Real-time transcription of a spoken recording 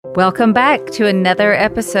Welcome back to another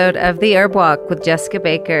episode of The Herb Walk with Jessica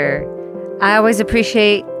Baker. I always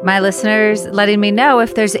appreciate my listeners letting me know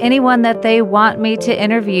if there's anyone that they want me to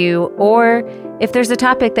interview or if there's a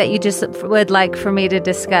topic that you just would like for me to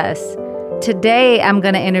discuss. Today, I'm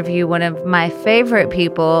going to interview one of my favorite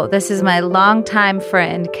people. This is my longtime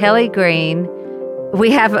friend, Kelly Green. We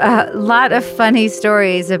have a lot of funny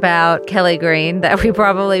stories about Kelly Green that we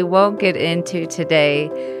probably won't get into today.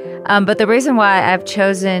 But the reason why I've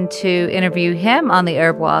chosen to interview him on the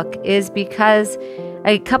Herb Walk is because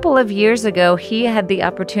a couple of years ago, he had the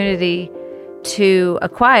opportunity to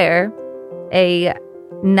acquire a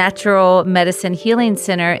natural medicine healing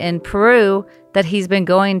center in Peru that he's been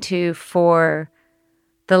going to for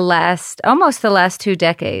almost the last 2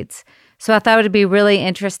 decades. So I thought it would be really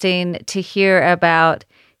interesting to hear about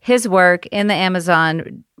his work in the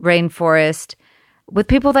Amazon rainforest with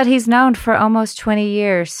people that he's known for almost 20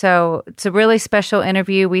 years. So it's a really special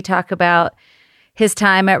interview. We talk about his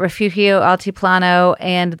time at Refugio Altiplano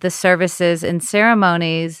and the services and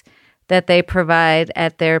ceremonies that they provide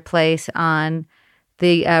at their place on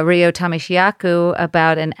the Rio Tamishyaku,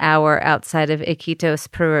 about an hour outside of Iquitos,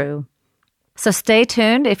 Peru. So stay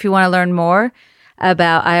tuned if you want to learn more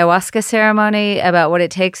about ayahuasca ceremony, about what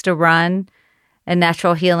it takes to run a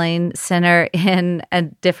natural healing center in a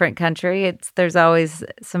different country. There's always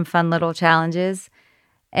some fun little challenges.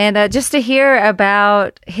 And just to hear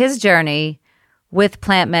about his journey with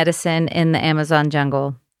plant medicine in the Amazon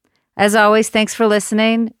jungle. As always, thanks for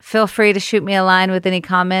listening. Feel free to shoot me a line with any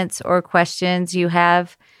comments or questions you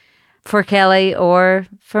have for Kelly or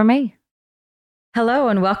for me. Hello,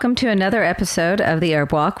 and welcome to another episode of The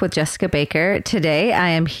Herb Walk with Jessica Baker. Today, I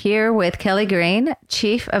am here with Kelly Green,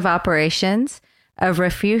 Chief of Operations of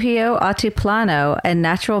Refugio Altiplano, a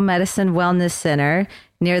natural medicine wellness center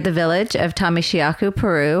near the village of Tamishyaku,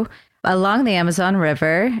 Peru, along the Amazon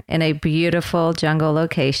River in a beautiful jungle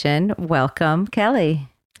location. Welcome, Kelly.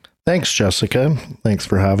 Thanks, Jessica. Thanks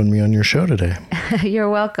for having me on your show today.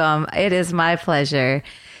 You're welcome. It is my pleasure.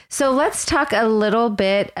 So let's talk a little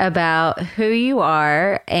bit about who you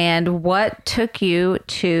are and what took you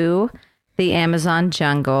to the Amazon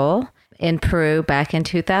jungle in Peru back in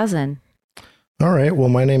 2000. All right. Well,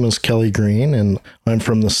 my name is Kelly Green, and I'm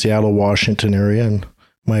from the Seattle, Washington area, and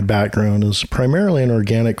my background is primarily in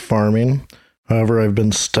organic farming. However, I've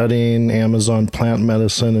been studying Amazon plant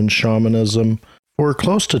medicine and shamanism for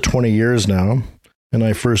close to 20 years now, and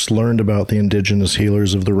I first learned about the indigenous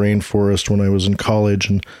healers of the rainforest when I was in college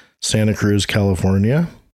in Santa Cruz, California.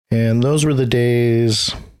 And those were the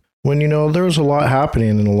days when, there was a lot happening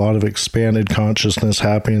and a lot of expanded consciousness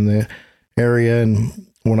happening in the area. And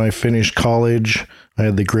when I finished college, I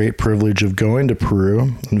had the great privilege of going to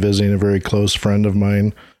Peru and visiting a very close friend of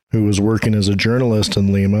mine who was working as a journalist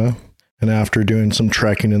in Lima. And after doing some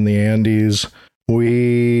trekking in the Andes,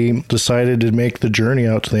 we decided to make the journey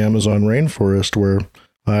out to the Amazon rainforest, where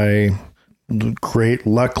I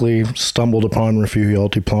luckily stumbled upon Refugio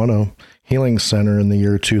Altiplano Healing Center in the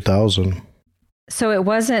year 2000. So it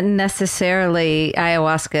wasn't necessarily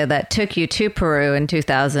ayahuasca that took you to Peru in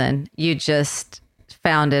 2000. You just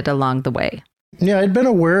found it along the way. Yeah, I'd been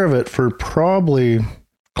aware of it for probably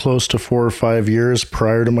close to 4 or 5 years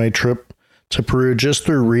prior to my trip to Peru, just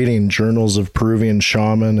through reading journals of Peruvian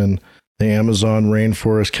shaman, and the Amazon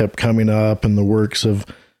rainforest kept coming up and the works of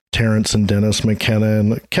Terence and Dennis McKenna,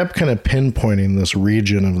 and kept kind of pinpointing this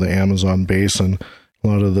region of the Amazon basin, a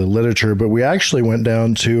lot of the literature. But we actually went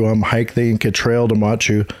down to hike the Inca Trail to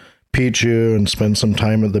Machu Picchu and spend some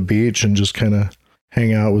time at the beach and just kind of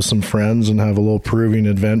hang out with some friends and have a little Peruvian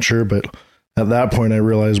adventure. But at that point, I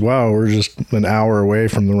realized, wow, we're just an hour away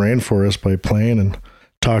from the rainforest by plane, and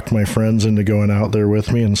talked my friends into going out there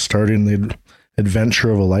with me and starting the adventure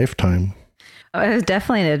of a lifetime. It was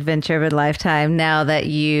definitely an adventure of a lifetime now that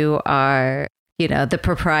you are, the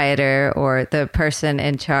proprietor or the person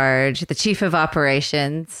in charge, the chief of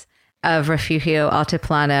operations of Refugio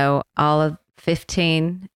Altiplano. All of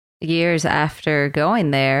 15 years after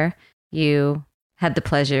going there, you had the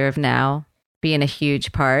pleasure of now being a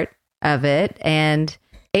huge part of it. And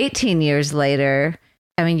 18 years later,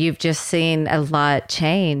 you've just seen a lot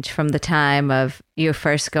change from the time of you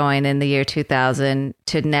first going in the year 2000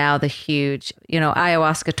 to now the huge,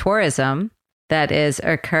 ayahuasca tourism that is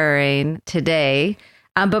occurring today.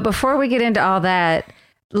 But before we get into all that,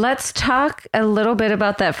 let's talk a little bit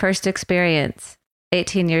about that first experience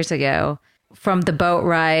 18 years ago, from the boat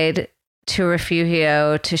ride to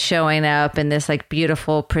Refugio to showing up in this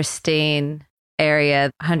beautiful, pristine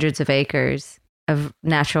area, hundreds of acres of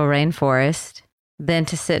natural rainforest. Then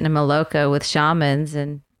to sit in a maloca with shamans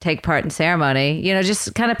and take part in ceremony.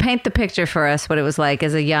 Just kind of paint the picture for us what it was like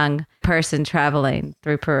as a young person traveling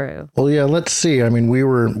through Peru. Well, yeah, let's see. I mean, we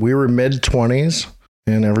were mid-20s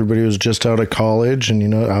and everybody was just out of college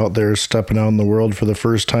and, out there stepping out in the world for the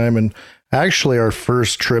first time. And actually our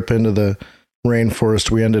first trip into the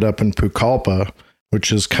rainforest, we ended up in Pucallpa,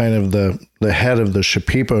 which is kind of the head of the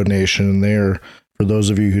Shipibo Nation. And they are, for those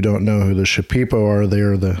of you who don't know who the Shipibo are, they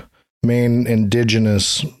are the main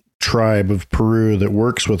indigenous tribe of Peru that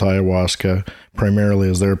works with ayahuasca primarily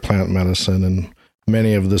as their plant medicine. And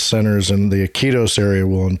many of the centers in the Iquitos area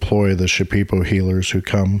will employ the Shipibo healers who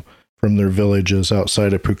come from their villages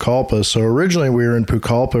outside of Pucallpa. So originally we were in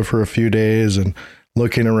Pucallpa for a few days and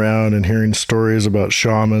looking around and hearing stories about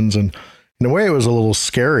shamans. And in a way, it was a little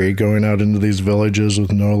scary going out into these villages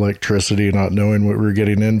with no electricity, not knowing what we were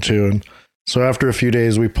getting into. And so after a few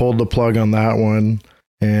days, we pulled the plug on that one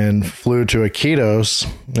and flew to Iquitos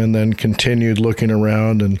and then continued looking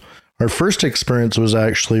around. And our first experience was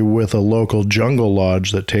actually with a local jungle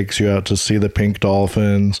lodge that takes you out to see the pink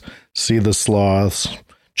dolphins, see the sloths,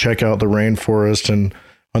 check out the rainforest. And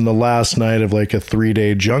on the last night of like a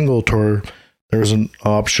 3-day jungle tour, there was an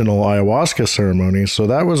optional ayahuasca ceremony. So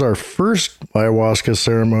that was our first ayahuasca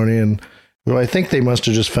ceremony. And I think they must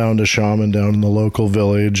have just found a shaman down in the local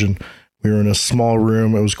village. And we were in a small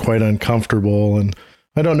room. It was quite uncomfortable. And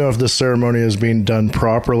I don't know if the ceremony is being done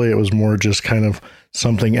properly. It was more just kind of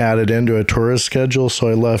something added into a tourist schedule. So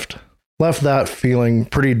I left that feeling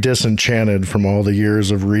pretty disenchanted from all the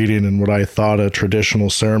years of reading and what I thought a traditional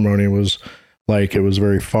ceremony was like. It was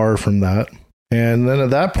very far from that. And then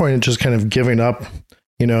at that point, it's just kind of giving up,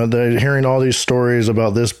 hearing all these stories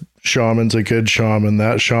about this shaman's a good shaman,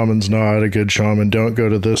 that shaman's not a good shaman, don't go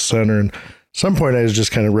to this center. And at some point I was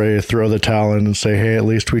just kind of ready to throw the towel in and say, hey, at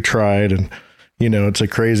least we tried. And it's a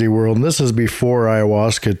crazy world. And this is before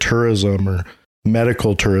ayahuasca tourism or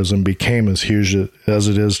medical tourism became as huge as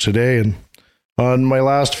it is today. And on my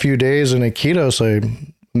last few days in Iquitos,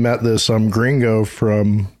 I met this gringo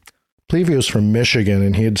from, I believe he was from Michigan,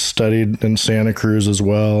 and he had studied in Santa Cruz as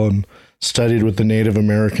well and studied with the Native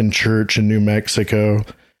American Church in New Mexico.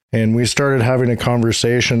 And we started having a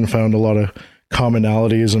conversation, found a lot of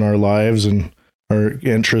commonalities in our lives and our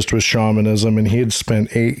interest with shamanism. And he had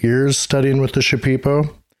spent 8 years studying with the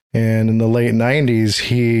Shipibo. And in the late 90s,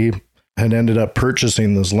 he had ended up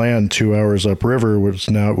purchasing this land 2 hours upriver, which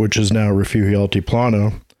is now Refugio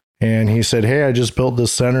Altiplano. And he said, hey, I just built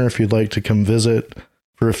this center. If you'd like to come visit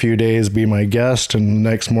for a few days, be my guest. And the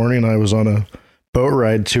next morning I was on a boat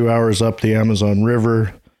ride 2 hours up the Amazon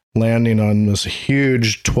River, landing on this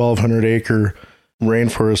huge 1,200 acre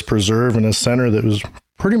rainforest preserve in a center that was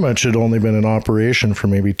pretty much had only been in operation for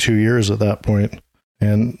maybe 2 years at that point,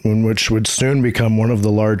 and which would soon become one of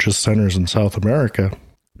the largest centers in South America.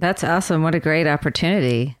 That's awesome. What a great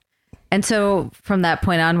opportunity. And so from that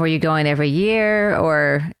point on, were you going every year,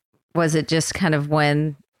 or was it just kind of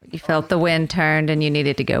when you felt the wind turned and you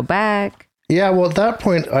needed to go back? Yeah, well, at that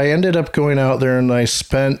point, I ended up going out there and I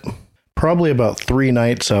spent probably about 3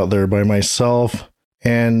 nights out there by myself.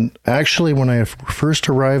 And actually, when I first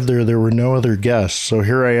arrived there were no other guests. So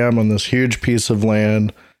here I am on this huge piece of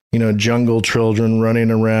land, jungle children running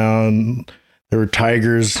around. There were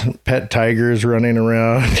tigers, pet tigers running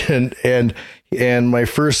around. And my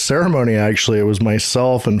first ceremony, actually, it was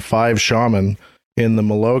myself and 5 shaman in the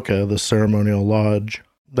Maloca, the ceremonial lodge.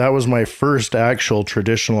 That was my first actual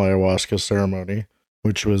traditional ayahuasca ceremony,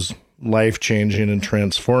 which was life-changing and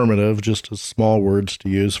transformative, just as small words to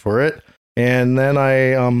use for it. And then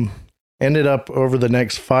I ended up over the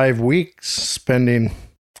next 5 weeks spending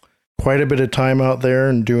quite a bit of time out there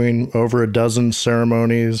and doing over a dozen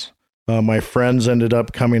ceremonies. My friends ended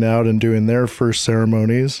up coming out and doing their first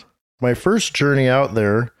ceremonies. My first journey out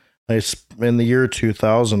there, in the year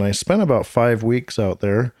 2000, I spent about 5 weeks out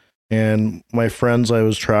there. And my friends I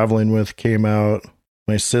was traveling with came out.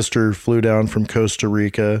 My sister flew down from Costa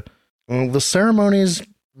Rica. The ceremonies,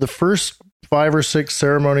 the first 5 or 6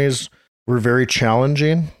 ceremonies were very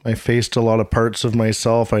challenging. I faced a lot of parts of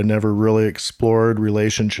myself I never really explored,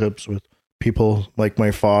 relationships with people like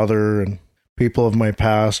my father and people of my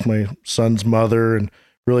past, my son's mother, and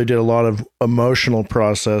really did a lot of emotional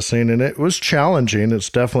processing. And it was challenging. It's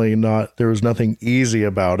definitely there was nothing easy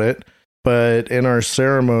about it. But in our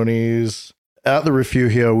ceremonies at the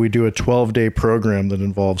Refugio, we do a 12-day program that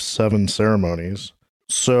involves 7 ceremonies.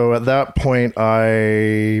 So at that point,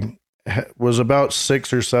 I was about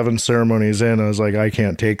 6 or 7 ceremonies in. I was like, I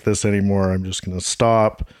can't take this anymore. I'm just going to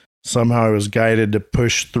stop. Somehow I was guided to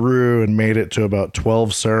push through and made it to about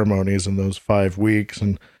 12 ceremonies in those 5 weeks.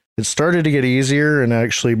 And it started to get easier and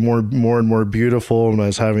actually more and more beautiful. And I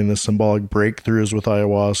was having the symbolic breakthroughs with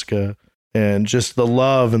ayahuasca and just the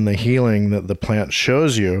love and the healing that the plant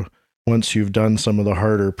shows you once you've done some of the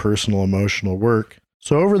harder personal emotional work.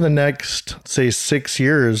 So over the next, say, 6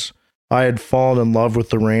 years, I had fallen in love with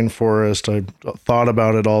the rainforest. I thought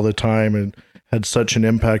about it all the time and had such an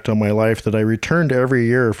impact on my life that I returned every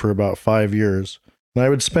year for about 5 years. And I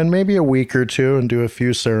would spend maybe a week or two and do a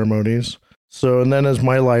few ceremonies. So, and then as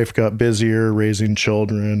my life got busier, raising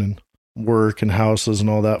children and work and houses and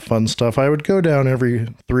all that fun stuff, I would go down every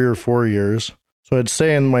 3 or 4 years. So I'd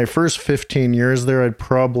say in my first 15 years there, I'd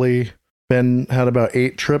probably had about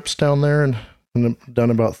 8 trips down there and done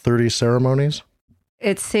about 30 ceremonies.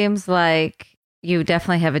 It seems like you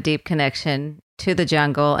definitely have a deep connection to the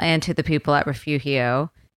jungle and to the people at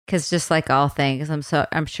Refugio, because just like all things,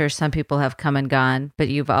 I'm sure some people have come and gone, but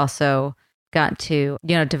you've also got to,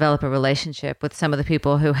 develop a relationship with some of the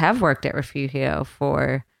people who have worked at Refugio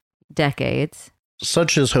for decades.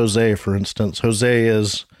 Such as Jose, for instance. Jose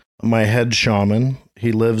is my head shaman.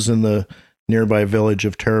 He lives in the nearby village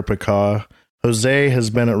of Tarapaca. Jose has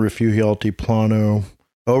been at Refugio Altiplano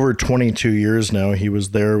over 22 years now. He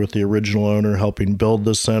was there with the original owner helping build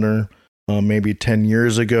the center. Maybe 10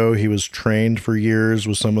 years ago, he was trained for years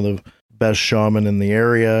with some of the best shaman in the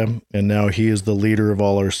area, and now he is the leader of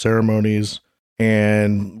all our ceremonies.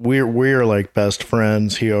 And we are like best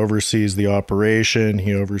friends. He oversees the operation.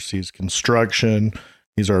 He oversees construction.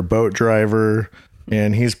 He's our boat driver,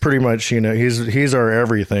 and he's pretty much, he's our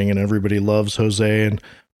everything, and everybody loves Jose. And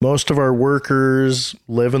most of our workers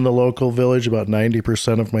live in the local village. About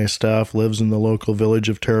 90% of my staff lives in the local village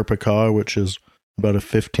of Tarapaca, which is about a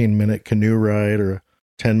 15-minute canoe ride or a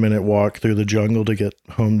 10-minute walk through the jungle to get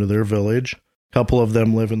home to their village. A couple of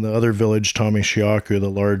them live in the other village, Tamishiaku, the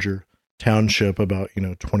larger township, about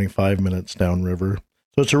 25 minutes downriver.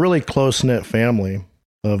 So it's a really close-knit family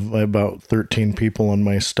of about 13 people on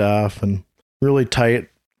my staff, and really tight,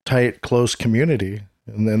 close community.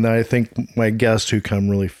 And then I think my guests who come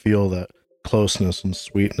really feel that closeness and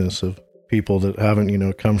sweetness of people that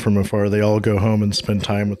haven't, come from afar. They all go home and spend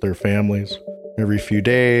time with their families every few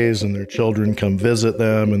days, and their children come visit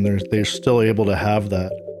them, and they're still able to have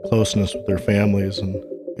that closeness with their families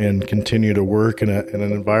and continue to work in an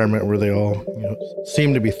environment where they all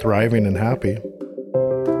seem to be thriving and happy.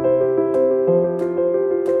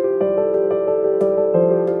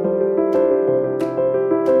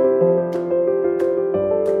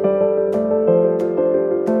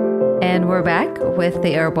 And we're back with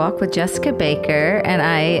the Herb Walk with Jessica Baker, and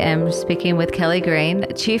I am speaking with Kelly Green,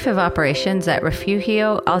 Chief of Operations at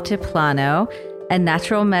Refugio Altiplano, a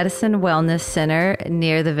natural medicine wellness center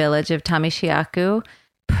near the village of Tamishiaku,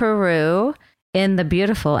 Peru, in the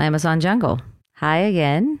beautiful Amazon jungle. Hi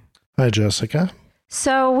again. Hi, Jessica.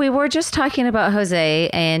 So we were just talking about Jose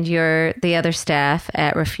and the other staff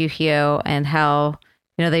at Refugio, and how,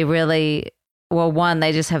 they really... Well, one,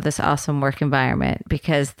 they just have this awesome work environment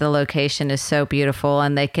because the location is so beautiful,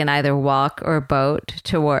 and they can either walk or boat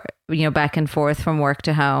to work, back and forth from work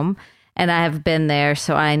to home. And I have been there,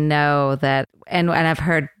 so I know that, and I've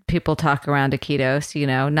heard people talk around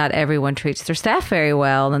Iquitos, not everyone treats their staff very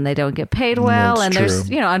well, and they don't get paid well. That's and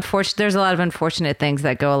true. there's, there's a lot of unfortunate things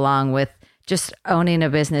that go along with just owning a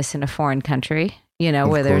business in a foreign country,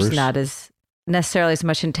 where there's not as necessarily as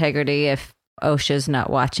much integrity if OSHA's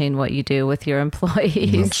not watching what you do with your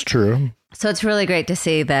employees. That's true. So it's really great to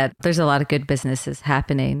see that there's a lot of good businesses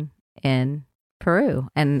happening in Peru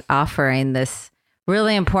and offering this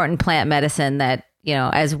really important plant medicine that,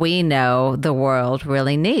 as we know, the world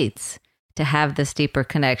really needs to have this deeper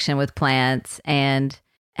connection with plants and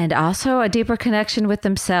also a deeper connection with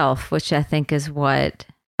themselves, which I think is what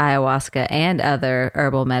ayahuasca and other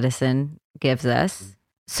herbal medicine gives us.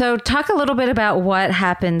 So talk a little bit about what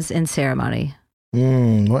happens in ceremony.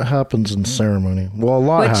 What happens in ceremony? Well, a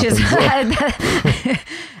lot happens.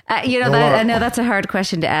 I know that's a hard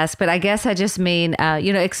question to ask, but I guess I just mean,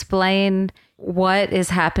 explain what is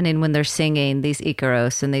happening when they're singing these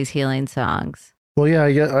Icaros and these healing songs. Well,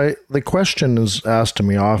 yeah, the question is asked to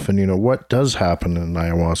me often, what does happen in an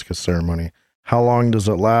ayahuasca ceremony? How long does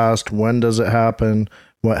it last? When does it happen?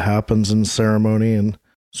 What happens in ceremony? And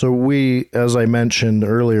so we, as I mentioned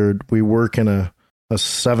earlier, we work in a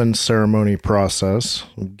 7-ceremony process.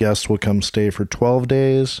 Guests will come stay for 12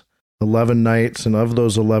 days, 11 nights, and of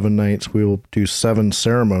those 11 nights, we will do 7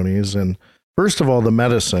 ceremonies. And first of all, the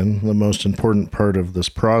medicine, the most important part of this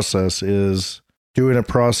process, is doing a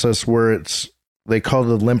process where they call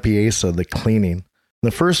it the limpieza, the cleaning. In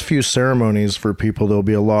the first few ceremonies for people, there'll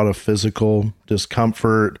be a lot of physical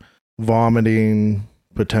discomfort, vomiting,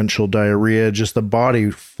 potential diarrhea, just the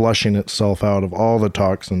body flushing itself out of all the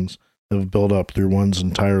toxins that have built up through one's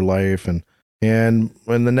entire life. And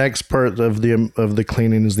when the next part of the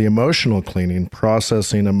cleaning is the emotional cleaning,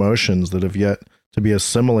 processing emotions that have yet to be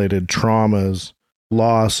assimilated, traumas,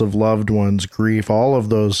 loss of loved ones, grief, all of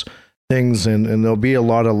those things. And there'll be a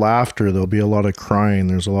lot of laughter. There'll be a lot of crying.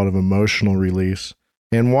 There's a lot of emotional release.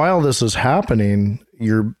 And while this is happening,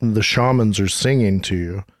 the shamans are singing to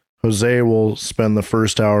you. Jose will spend the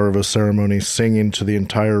first hour of a ceremony singing to the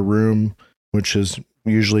entire room, which is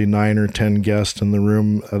usually 9 or 10 guests in the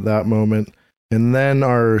room at that moment. And then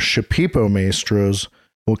our Shipipo maestros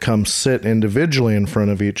will come sit individually in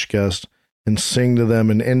front of each guest and sing to them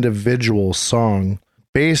an individual song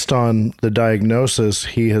based on the diagnosis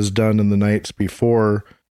he has done in the nights before,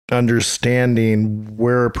 understanding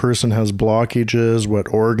where a person has blockages,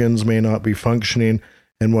 what organs may not be functioning,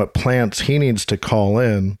 and what plants he needs to call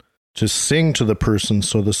in to sing to the person.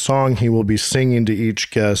 So the song he will be singing to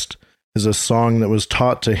each guest is a song that was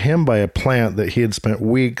taught to him by a plant that he had spent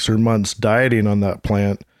weeks or months dieting on that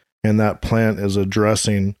plant, and that plant is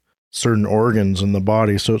addressing certain organs in the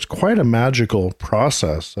body. So it's quite a magical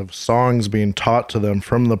process of songs being taught to them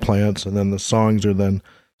from the plants, and then the songs are then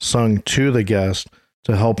sung to the guest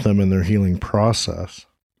to help them in their healing process.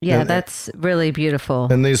 Yeah, that's really beautiful.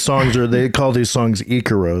 And these songs they call these songs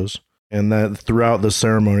Icaros, and that throughout the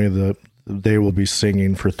ceremony, they will be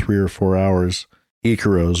singing for 3 or 4 hours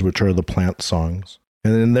Icaros, which are the plant songs.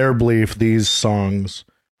 And in their belief, these songs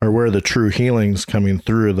are where the true healing's coming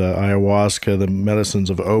through. The ayahuasca, the medicines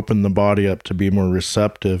have opened the body up to be more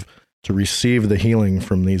receptive to receive the healing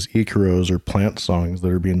from these Icaros or plant songs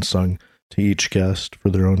that are being sung to each guest for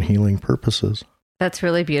their own healing purposes. That's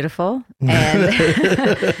really beautiful. And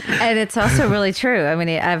and it's also really true. I mean,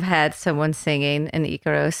 I've had someone singing an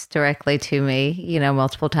Icaros directly to me,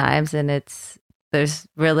 multiple times, and there's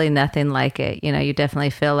really nothing like it. You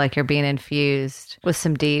definitely feel like you're being infused with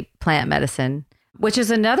some deep plant medicine, which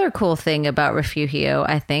is another cool thing about Refugio,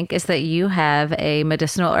 I think, is that you have a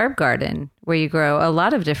medicinal herb garden where you grow a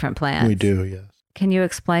lot of different plants. We do, yes. Can you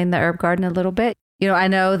explain the herb garden a little bit? I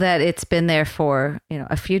know that it's been there for,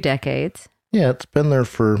 a few decades. Yeah, it's been there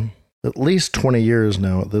for at least 20 years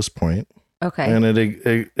now at this point. Okay. And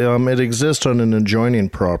it exists on an adjoining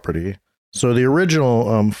property. So the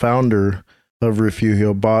original founder of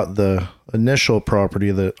Refugio bought the initial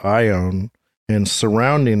property that I own, and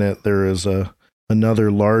surrounding it there is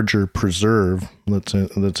another larger preserve that's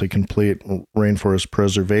a complete rainforest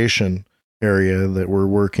preservation area that we're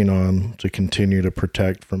working on to continue to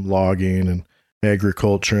protect from logging and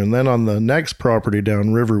agriculture. And then on the next property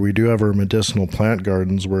downriver, we do have our medicinal plant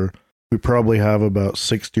gardens where we probably have about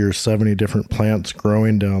 60 or 70 different plants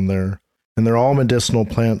growing down there. And they're all medicinal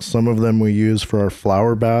plants. Some of them we use for our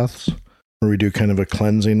flower baths, where we do kind of a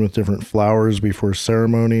cleansing with different flowers before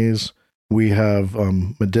ceremonies. We have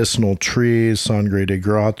medicinal trees, Sangre de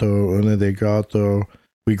Gato, Una de Gato.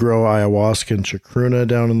 We grow ayahuasca and chacruna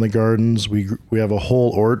down in the gardens. We have a whole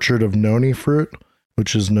orchard of noni fruit,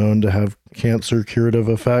 which is known to have cancer curative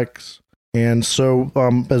effects. And so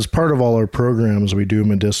as part of all our programs, we do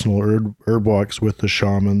medicinal herb walks with the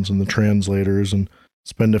shamans and the translators and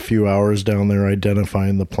spend a few hours down there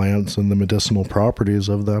identifying the plants and the medicinal properties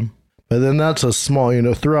of them. But then that's a small,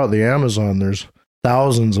 throughout the Amazon, there's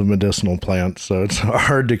thousands of medicinal plants, so it's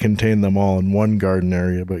hard to contain them all in one garden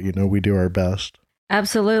area, but we do our best.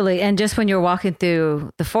 Absolutely. And just when you're walking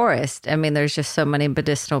through the forest, I mean, there's just so many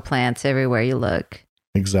medicinal plants everywhere you look.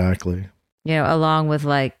 Exactly. Along with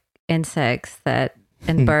like insects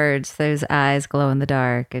and birds, those eyes glow in the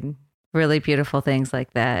dark and really beautiful things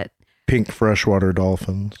like that. Pink freshwater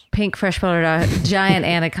dolphins. Giant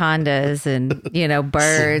anacondas and,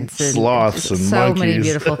 birds and sloths and so monkeys. Many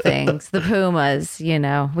beautiful things. The pumas,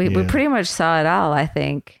 we pretty much saw it all, I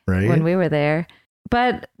think, right? When we were there.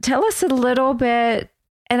 But tell us a little bit,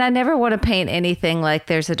 and I never want to paint anything like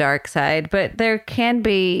there's a dark side, but there can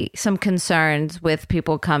be some concerns with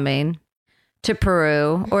people coming to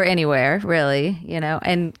Peru or anywhere, really,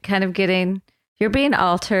 and kind of you're being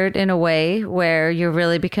altered in a way where you're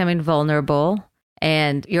really becoming vulnerable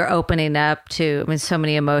and you're opening up to so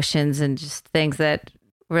many emotions and just things that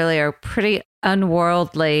really are pretty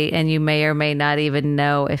unworldly, and you may or may not even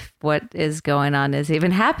know if what is going on is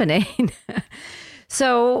even happening.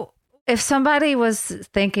 So if somebody was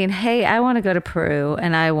thinking, hey, I want to go to Peru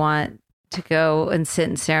and I want to go and sit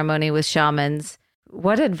in ceremony with shamans,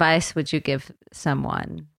 what advice would you give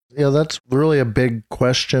someone? Yeah, that's really a big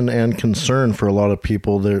question and concern for a lot of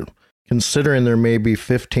people. They're considering there may be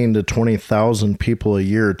 15 to 20,000 people a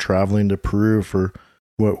year traveling to Peru for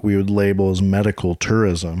what we would label as medical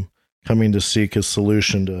tourism. coming to seek a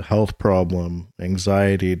solution to a health problem,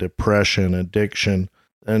 anxiety, depression, addiction.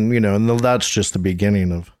 And, and that's just the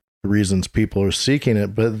beginning of the reasons people are seeking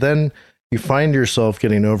it. But then you find yourself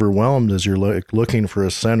getting overwhelmed as you're looking for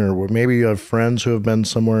a center where maybe you have friends who have been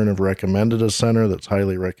somewhere and have recommended a center that's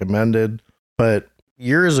highly recommended. But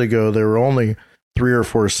years ago, there were only 3 or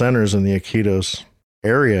 4 centers in the Iquitos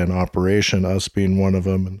area in operation, us being one of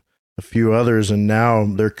them, and a few others. And now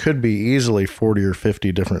there could be easily 40 or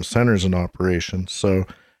 50 different centers in operation. So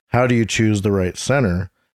how do you choose the right center?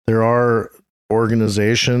 There are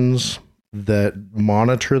organizations that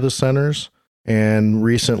monitor the centers. And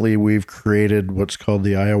recently we've created what's called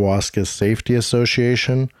the Ayahuasca Safety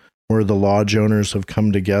Association, where the lodge owners have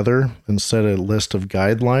come together and set a list of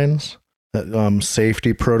guidelines,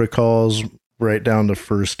 safety protocols, right down to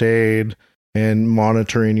first aid, and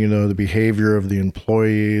monitoring, the behavior of the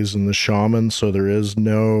employees and the shamans. So there is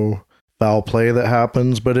no foul play that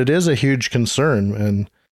happens, but it is a huge concern.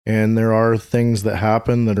 And there are things that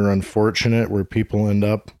happen that are unfortunate where people end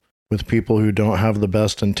up with people who don't have the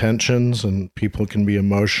best intentions, and people can be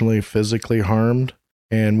emotionally, physically harmed.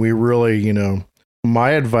 And we really,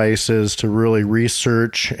 my advice is to really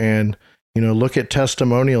research and, look at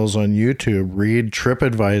testimonials on YouTube, read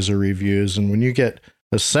TripAdvisor reviews. And when you get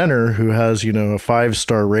a center who has, a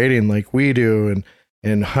 5-star rating like we do,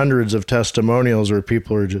 and hundreds of testimonials where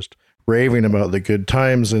people are just raving about the good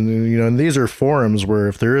times. And, and these are forums where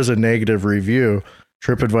if there is a negative review,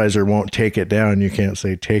 TripAdvisor won't take it down. You can't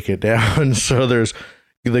say take it down. So there's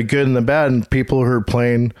the good and the bad, and people who are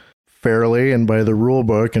playing fairly and by the rule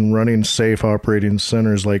book and running safe operating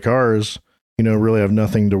centers like ours, really have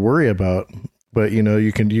nothing to worry about. But,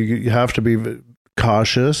 you have to be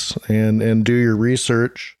cautious and do your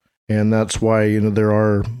research. And that's why, there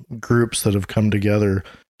are groups that have come together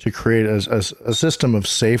to create a system of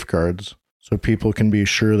safeguards so people can be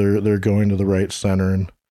sure they're going to the right center,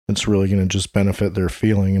 and it's really going to just benefit their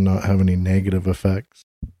feeling and not have any negative effects.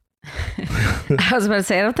 I was about to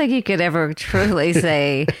say, I don't think you could ever truly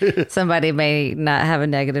say somebody may not have a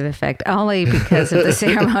negative effect, only because of the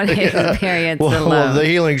ceremony experience alone. Well, the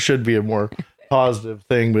healing should be a more positive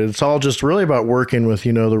thing, but it's all just really about working with,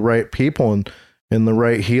 the right people and the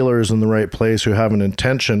right healers in the right place who have an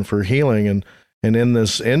intention for healing. And in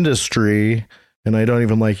this industry, and I don't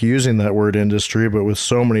even like using that word industry, but with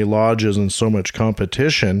so many lodges and so much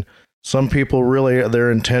competition, some people really,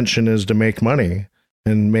 their intention is to make money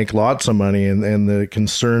and make lots of money. And the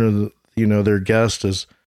concern of, their guest is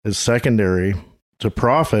secondary to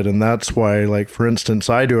profit. And that's why, like, for instance,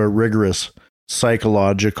 I do a rigorous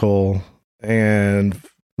psychological and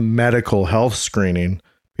medical health screening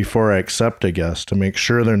before I accept a guest to make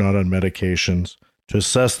sure they're not on medications, to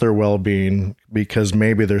assess their well-being, because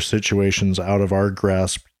maybe their situation's out of our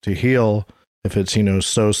grasp to heal if it's,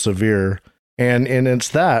 so severe. And it's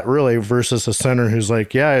that really versus a center who's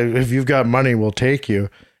like, yeah, if you've got money, we'll take you.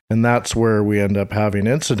 And that's where we end up having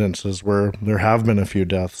incidences where there have been a few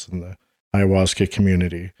deaths in the ayahuasca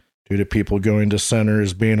community due to people going to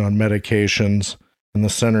centers, being on medications, and the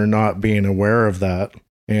center not being aware of that.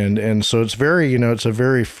 And so it's very, it's a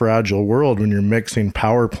very fragile world when you're mixing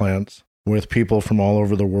power plants with people from all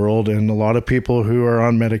over the world and a lot of people who are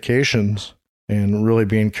on medications, and really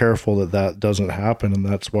being careful that doesn't happen. And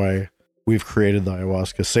that's why we've created the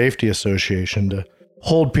Ayahuasca Safety Association, to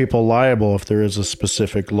hold people liable if there is a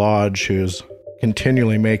specific lodge who's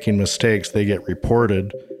continually making mistakes. They get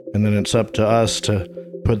reported, and then it's up to us to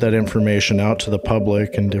put that information out to the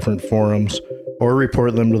public in different forums, or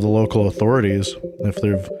report them to the local authorities if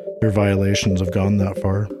their violations have gone that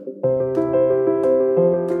far.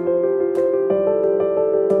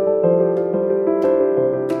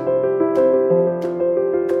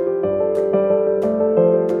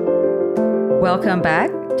 Welcome back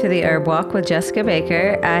to the Herb Walk with Jessica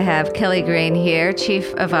Baker. I have Kelly Green here,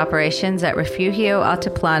 Chief of Operations at Refugio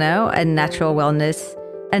Altiplano, a natural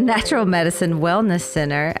medicine wellness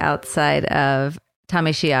center outside of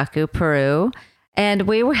Tamishiacu, Peru. And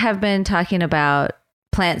we have been talking about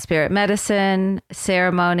plant spirit medicine,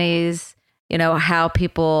 ceremonies, how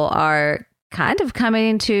people are kind of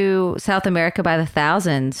coming to South America by the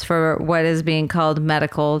thousands for what is being called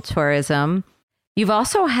medical tourism. You've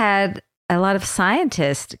also had a lot of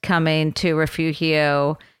scientists coming to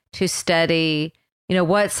Refugio to study,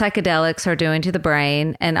 what psychedelics are doing to the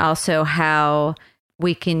brain, and also how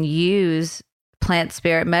we can use plant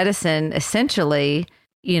spirit medicine essentially,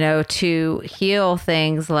 to heal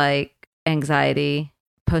things like anxiety,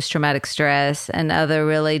 post-traumatic stress, and other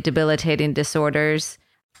really debilitating disorders.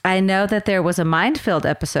 I know that there was a Mind-Filled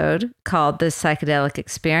episode called The Psychedelic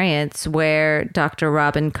Experience where Dr.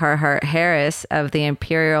 Robin Carhart Harris of the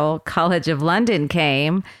Imperial College of London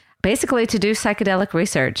came basically to do psychedelic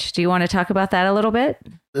research. Do you want to talk about that a little bit?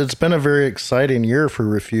 It's been a very exciting year for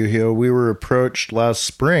Refugio. We were approached last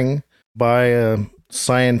spring by a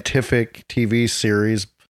scientific TV series, I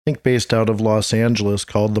think based out of Los Angeles,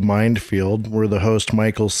 called The Mind Field, where the host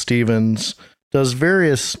Michael Stevens does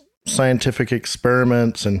various scientific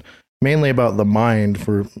experiments and mainly about the mind.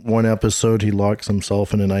 For one episode, he locks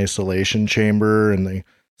himself in an isolation chamber and they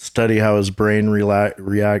study how his brain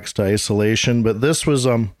reacts to isolation. But this was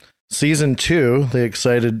season 2. They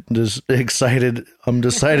decided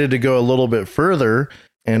to go a little bit further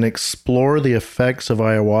and explore the effects of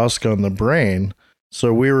ayahuasca on the brain.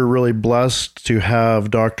 So we were really blessed to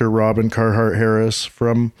have Dr. Robin Carhart Harris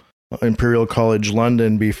from Imperial College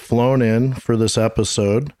London be flown in for this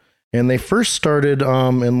episode. And they first started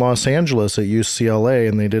in Los Angeles at UCLA,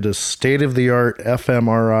 and they did a state-of-the-art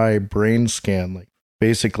fMRI brain scan, like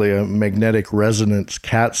basically a magnetic resonance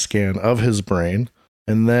CAT scan of his brain.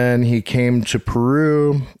 And then he came to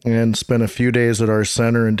Peru and spent a few days at our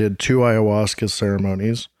center and did 2 ayahuasca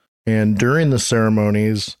ceremonies. And during the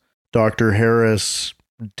ceremonies, Dr. Harris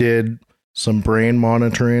did some brain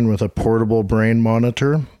monitoring with a portable brain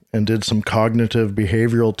monitor and did some cognitive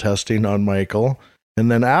behavioral testing on Michael. And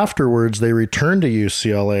then afterwards, they returned to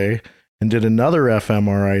UCLA and did another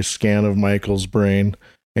fMRI scan of Michael's brain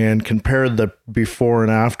and compared the before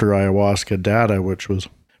and after ayahuasca data, which was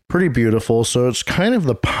pretty beautiful. So it's kind of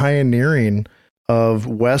the pioneering of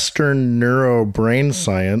Western neuro brain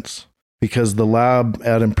science, because the lab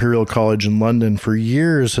at Imperial College in London for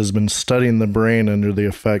years has been studying the brain under the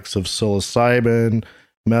effects of psilocybin,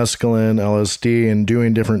 mescaline, LSD, and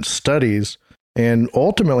doing different studies, and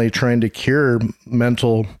ultimately trying to cure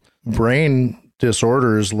mental brain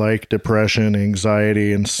disorders like depression,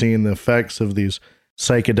 anxiety, and seeing the effects of these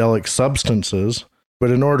psychedelic substances. But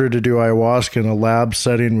in order to do ayahuasca in a lab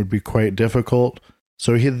setting would be quite difficult.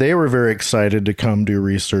 So they were very excited to come do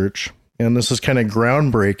research. And this is kind of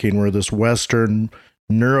groundbreaking, where this Western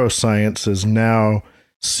neuroscience is now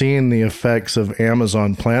seeing the effects of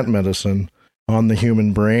Amazon plant medicine on the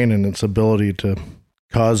human brain and its ability to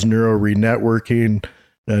cause neuro renetworking,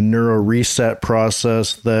 a neuro reset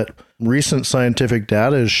process that recent scientific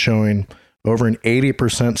data is showing over an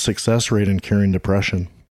 80% success rate in curing depression.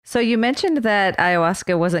 So you mentioned that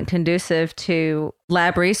ayahuasca wasn't conducive to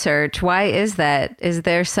lab research. Why is that? Is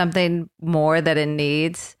there something more that it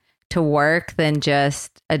needs to work than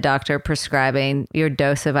just a doctor prescribing your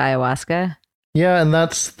dose of ayahuasca? Yeah, and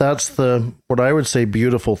that's the what I would say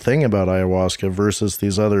beautiful thing about ayahuasca versus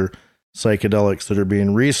these other psychedelics that are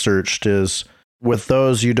being researched is with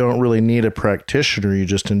those, you don't really need a practitioner. You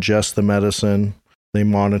just ingest the medicine. They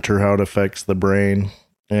monitor how it affects the brain,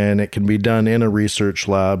 and it can be done in a research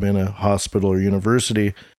lab in a hospital or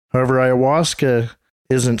university. However, ayahuasca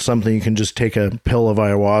isn't something you can just take a pill of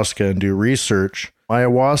ayahuasca and do research.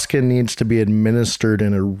 Ayahuasca needs to be administered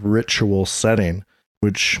in a ritual setting,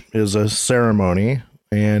 which is a ceremony,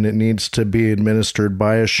 and it needs to be administered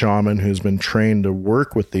by a shaman who's been trained to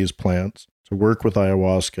work with these plants, to work with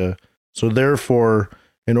ayahuasca. So therefore,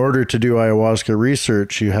 in order to do ayahuasca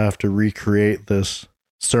research, you have to recreate this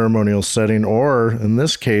ceremonial setting, or in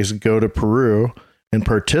this case, go to Peru and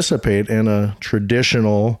participate in a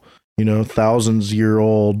traditional,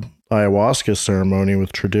 thousands-year-old ayahuasca ceremony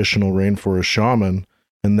with traditional rainforest shaman,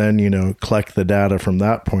 and then, collect the data from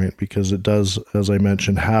that point, because it does, as I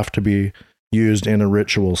mentioned, have to be used in a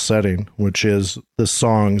ritual setting, which is the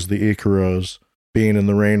songs, the Icaros, being in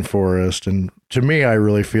the rainforest. And to me, I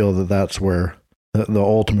really feel that that's where the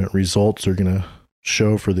ultimate results are going to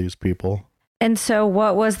show for these people. And so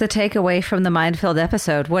what was the takeaway from the Mind-Filled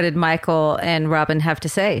episode? What did Michael and Robin have to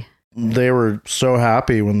say? They were so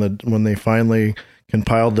happy when they finally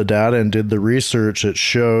compiled the data and did the research. It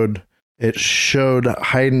showed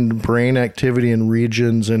heightened brain activity in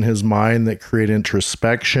regions in his mind that create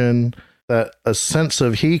introspection, that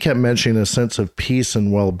he kept mentioning a sense of peace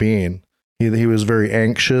and well-being. He was very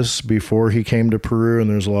anxious before he came to Peru, and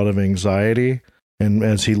there's a lot of anxiety. And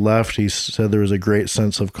as he left, he said there was a great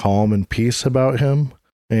sense of calm and peace about him.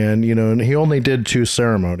 And, and he only did 2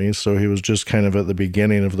 ceremonies, so he was just kind of at the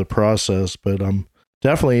beginning of the process. But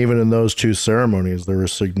definitely even in those 2 ceremonies, there were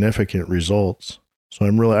significant results. So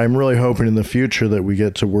I'm really hoping in the future that we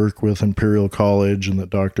get to work with Imperial College and that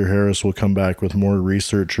Dr. Harris will come back with more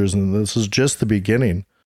researchers. And this is just the beginning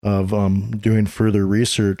of doing further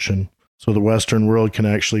research. And so the Western world can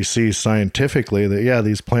actually see scientifically that, yeah,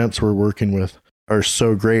 these plants we're working with are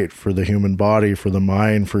so great for the human body, for the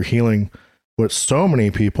mind, for healing what so many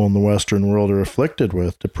people in the Western world are afflicted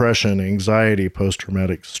with: depression, anxiety,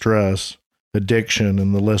 post-traumatic stress, addiction,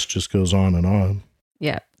 and the list just goes on and on.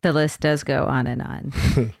 Yeah, the list does go on and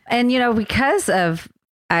on. And, because of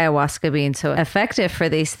ayahuasca being so effective for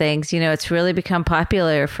these things, it's really become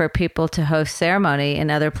popular for people to host ceremony in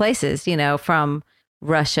other places, from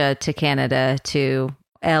Russia to Canada to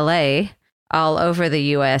LA, all over the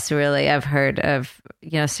US, really. I've heard of,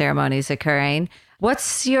 ceremonies occurring.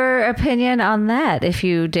 What's your opinion on that, if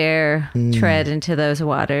you dare tread into those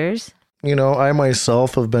waters? I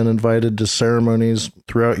myself have been invited to ceremonies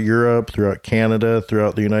throughout Europe, throughout Canada,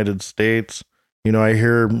 throughout the United States. I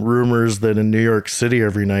hear rumors that in New York City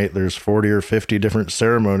every night there's 40 or 50 different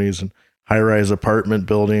ceremonies in high-rise apartment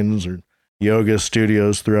buildings or yoga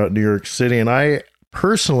studios throughout New York City. And I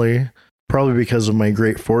personally, probably because of my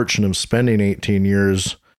great fortune of spending 18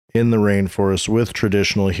 years in the rainforest with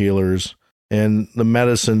traditional healers and the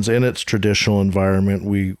medicines in its traditional environment,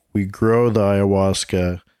 we grow the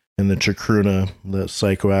ayahuasca and the chacruna, the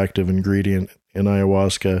psychoactive ingredient in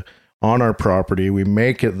ayahuasca, on our property. We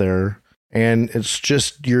make it there, and it's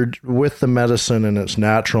just you're with the medicine in its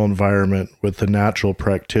natural environment with the natural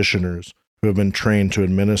practitioners who have been trained to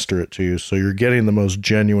administer it to you. So you're getting the most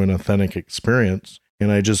genuine, authentic experience.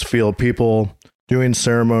 And I just feel people doing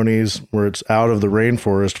ceremonies where it's out of the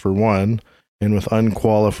rainforest, for one, and with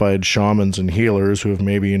unqualified shamans and healers who have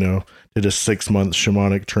maybe, did a 6-month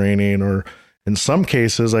shamanic training, or in some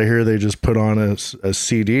cases, I hear they just put on a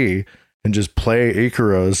CD and just play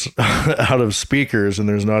Icaros out of speakers, and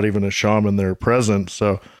there's not even a shaman there present.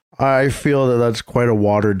 So I feel that that's quite a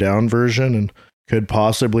watered down version and could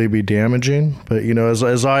possibly be damaging. But,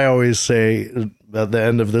 as I always say at the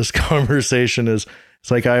end of this conversation, it's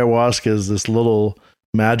like ayahuasca is this little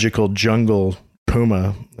magical jungle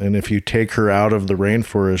puma. And if you take her out of the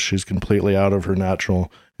rainforest, she's completely out of her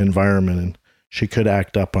natural environment, and she could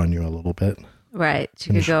act up on you a little bit. Right.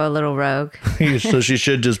 She could go a little rogue. So she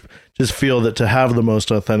should just feel that to have the most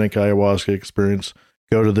authentic ayahuasca experience,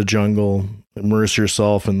 go to the jungle, immerse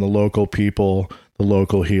yourself in the local people, the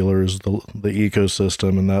local healers, the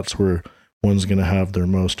ecosystem, and that's where one's going to have their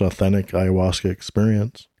most authentic ayahuasca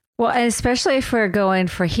experience. Well, and especially if we're going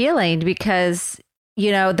for healing, because,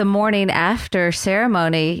 the morning after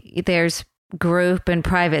ceremony, there's group and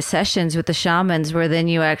private sessions with the shamans where then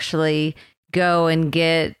you actually go and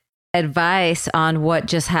get advice on what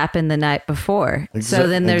just happened the night before. So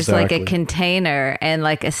then there's like a container and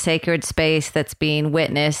like a sacred space that's being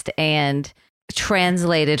witnessed and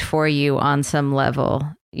translated for you on some level,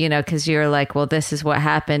 because you're like, well, this is what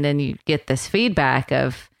happened. And you get this feedback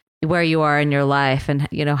of where you are in your life and,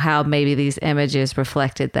 how maybe these images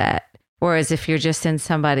reflected that. Whereas if you're just in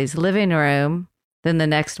somebody's living room, then the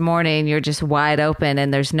next morning you're just wide open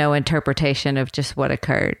and there's no interpretation of just what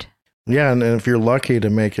occurred. Yeah, and if you're lucky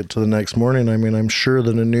to make it to the next morning, I'm sure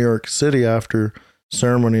that in New York City, after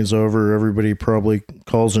ceremony's over, everybody probably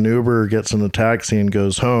calls an Uber, gets in a taxi, and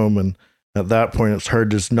goes home. And at that point, it's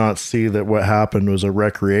hard to not see that what happened was a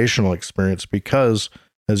recreational experience, because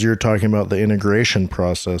as you're talking about the integration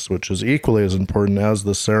process, which is equally as important as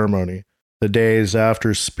the ceremony, the days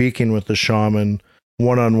after speaking with the shaman,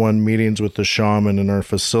 one-on-one meetings with the shaman and our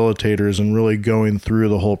facilitators, and really going through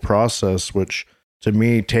the whole process, which to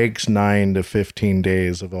me takes 9 to 15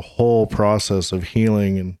 days of a whole process of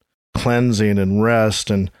healing and cleansing and rest.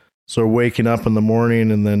 And so waking up in the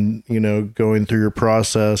morning and then, going through your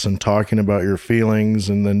process and talking about your feelings,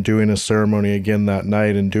 and then doing a ceremony again that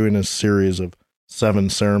night and doing a series of 7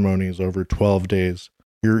 ceremonies over 12 days.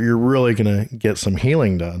 You're really going to get some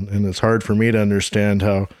healing done. And it's hard for me to understand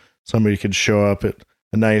how somebody could show up at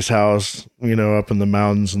a nice house, up in the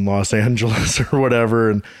mountains in Los Angeles or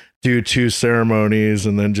whatever, and do 2 ceremonies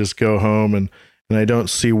and then just go home. And I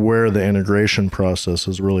don't see where the integration process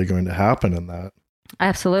is really going to happen in that.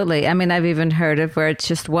 Absolutely. I've even heard of where it's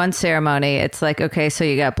just one ceremony. It's like, okay, so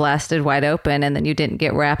you got blasted wide open and then you didn't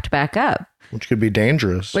get wrapped back up. Which could be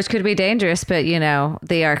dangerous. But,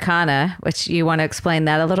 the arcana, which you want to explain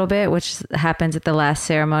that a little bit, which happens at the last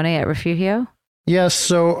ceremony at Refugio? Yes.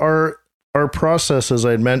 So our process, as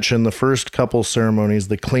I'd mentioned, the first couple ceremonies,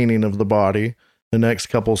 the cleaning of the body, the next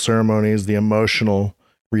couple ceremonies, the emotional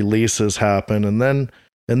releases happen. And then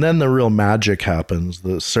the real magic happens.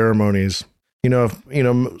 The ceremonies,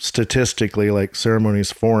 statistically, like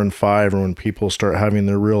ceremonies 4 and 5 are when people start having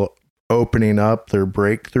their real opening up, their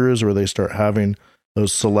breakthroughs, where they start having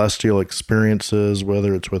those celestial experiences,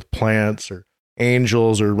 whether it's with plants or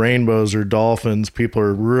angels or rainbows or dolphins. People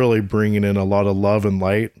are really bringing in a lot of love and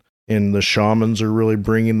light, and the shamans are really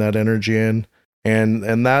bringing that energy in.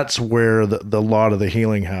 And that's where the lot of the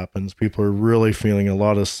healing happens. People are really feeling a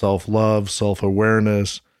lot of self-love,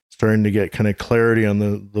 self-awareness, starting to get kind of clarity on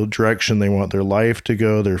the direction they want their life to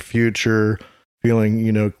go, their future,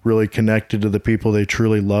 feeling, really connected to the people they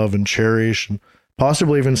truly love and cherish, and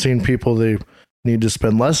possibly even seeing people they need to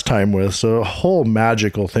spend less time with. So a whole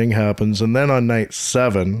magical thing happens. And then on night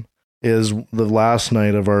 7 is the last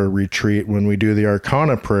night of our retreat when we do the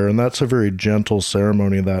Arcana prayer. And that's a very gentle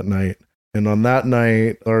ceremony that night. And on that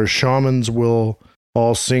night, our shamans will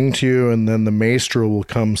all sing to you, and then the maestro will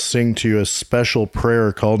come sing to you a special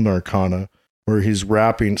prayer called an Arcana, where he's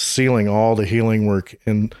sealing all the healing work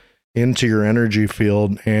into your energy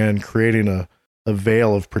field and creating a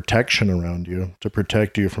veil of protection around you to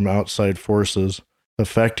protect you from outside forces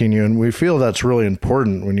affecting you. And we feel that's really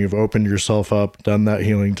important when you've opened yourself up, done that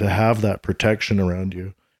healing, to have that protection around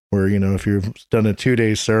you. Where, if you've done a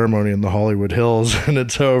 2-day ceremony in the Hollywood Hills and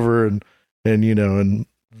it's over and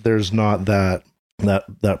there's not that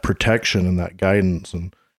protection and that guidance,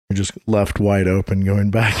 and you're just left wide open going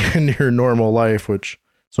back into your normal life,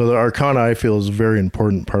 so the Arcana, I feel, is a very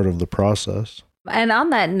important part of the process. And on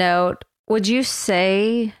that note, would you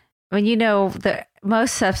say,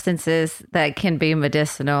 most substances that can be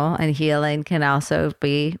medicinal and healing can also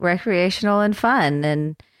be recreational and fun.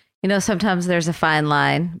 And, sometimes there's a fine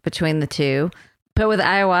line between the two. But with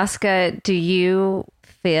ayahuasca, do you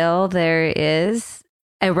feel there is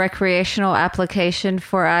a recreational application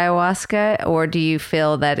for ayahuasca, or do you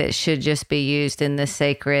feel that it should just be used in the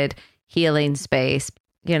sacred healing space?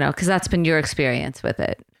 Because that's been your experience with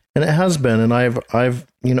it. And it has been. And I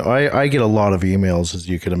get a lot of emails, as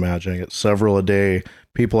you could imagine. I get several a day,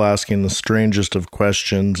 people asking the strangest of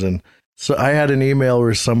questions. And so I had an email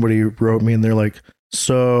where somebody wrote me and they're like,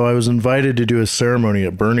 so I was invited to do a ceremony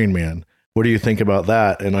at Burning Man. What do you think about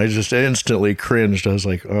that? And I just instantly cringed. I was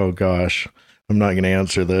like, oh gosh, I'm not going to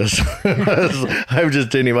answer this. I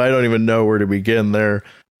don't even know where to begin there.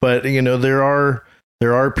 But,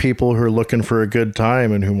 there are people who are looking for a good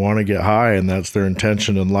time and who want to get high, and that's their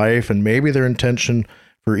intention in life. And maybe their intention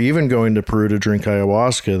for even going to Peru to drink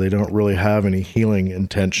ayahuasca, they don't really have any healing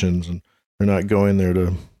intentions, and they're not going there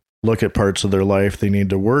to look at parts of their life they need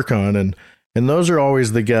to work on. And those are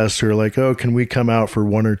always the guests who are like, oh, can we come out for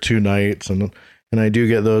 1 or 2 nights? And I do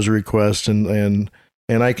get those requests, and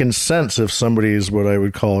I can sense if somebody's what I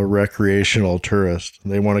would call a recreational tourist.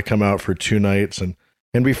 They want to come out for 2 nights.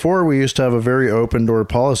 And before, we used to have a very open door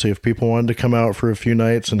policy. If people wanted to come out for a few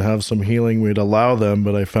nights and have some healing, we'd allow them.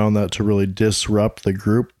 But I found that to really disrupt the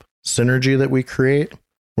group synergy that we create,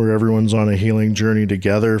 where everyone's on a healing journey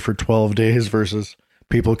together for 12 days versus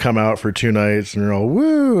people come out for 2 nights and they're all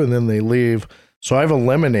woo, and then they leave. So I've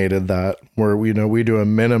eliminated that, where we do a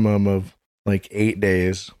minimum of like 8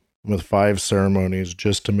 days with 5 ceremonies,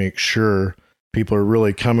 just to make sure people are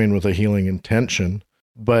really coming with a healing intention.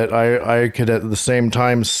 But I could at the same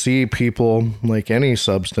time see people, like any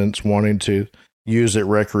substance, wanting to use it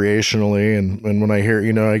recreationally. And when I hear,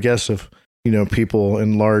 I guess if, people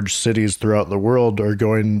in large cities throughout the world are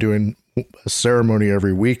going and doing a ceremony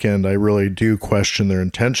every weekend, I really do question their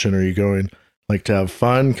intention. Are you going like to have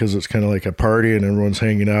fun because it's kind of like a party and everyone's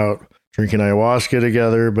hanging out, drinking ayahuasca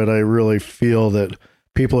together? But I really feel that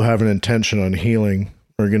people who have an intention on healing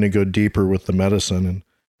are going to go deeper with the medicine, and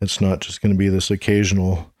it's not just going to be this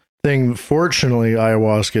occasional thing. Fortunately,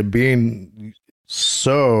 ayahuasca being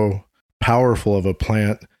so powerful of a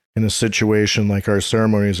plant in a situation like our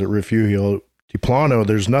ceremonies at Refugio Altiplano,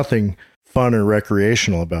 there's nothing fun or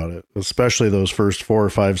recreational about it, especially those first 4 or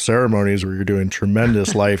 5 ceremonies where you're doing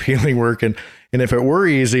tremendous life healing work. And if it were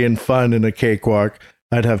easy and fun in a cakewalk,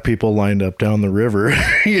 I'd have people lined up down the river.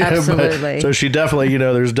 Absolutely. So she definitely,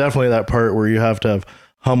 there's definitely that part where you have to have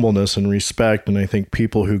humbleness and respect. And I think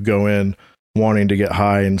people who go in wanting to get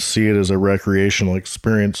high and see it as a recreational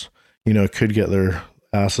experience, could get their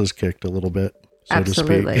asses kicked a little bit, so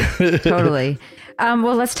Absolutely. to speak. Totally.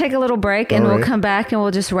 Well, let's take a little break and we'll come back and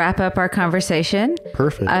we'll just wrap up our conversation.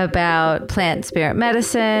 Perfect. About plant spirit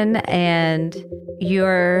medicine and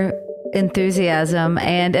your enthusiasm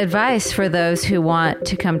and advice for those who want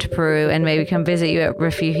to come to Peru and maybe come visit you at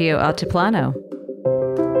Refugio Altiplano.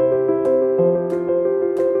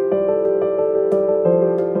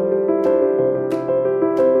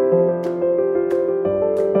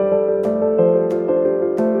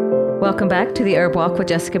 Welcome back to the Herb Walk with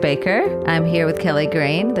Jessica Baker. I'm here with Kelly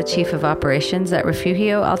Green, the Chief of Operations at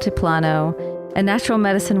Refugio Altiplano, a natural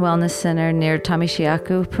medicine wellness center near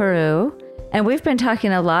Tamishiacu, Peru. And we've been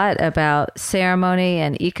talking a lot about ceremony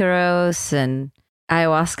and Icaros and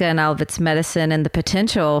ayahuasca and all of its medicine and the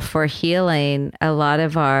potential for healing a lot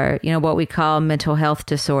of our, what we call mental health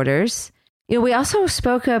disorders. We also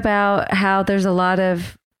spoke about how there's a lot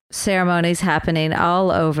of ceremonies happening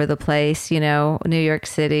all over the place, New York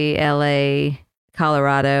City, LA,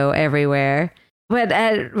 Colorado, everywhere. But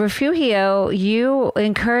at Refugio, you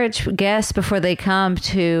encourage guests before they come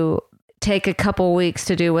to take a couple weeks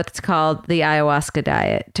to do what's called the ayahuasca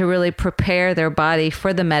diet, to really prepare their body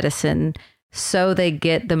for the medicine so they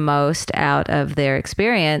get the most out of their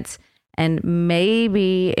experience. And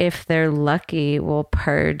maybe if they're lucky, we'll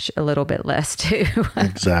purge a little bit less too.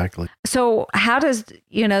 Exactly. So how does, the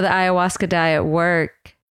ayahuasca diet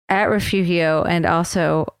work at Refugio? And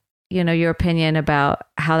also, your opinion about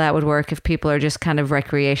how that would work if people are just kind of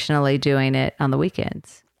recreationally doing it on the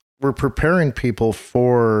weekends? We're preparing people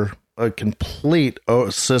for a complete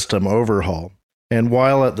system overhaul. And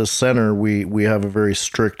while at the center, we have a very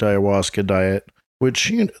strict ayahuasca diet,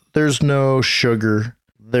 which there's no sugar,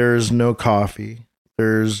 there's no coffee,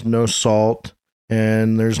 there's no salt,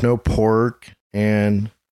 and there's no pork. And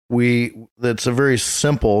that's a very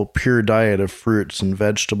simple, pure diet of fruits and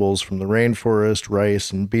vegetables from the rainforest,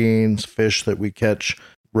 rice and beans, fish that we catch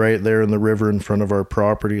right there in the river in front of our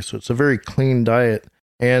property. So it's a very clean diet.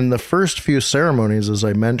 And the first few ceremonies, as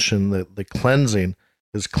I mentioned, the cleansing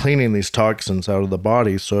is cleaning these toxins out of the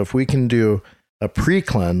body. So if we can do a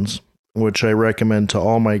pre-cleanse, which I recommend to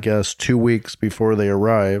all my guests 2 weeks before they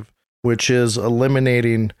arrive, which is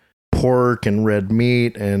eliminating pork and red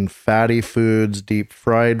meat and fatty foods, deep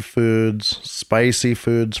fried foods, spicy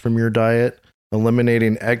foods from your diet,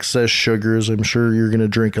 eliminating excess sugars. I'm sure you're going to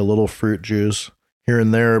drink a little fruit juice here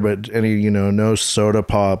and there, but no soda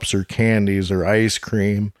pops or candies or ice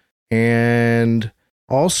cream. And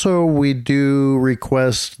also we do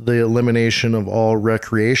request the elimination of all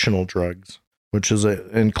recreational drugs, which is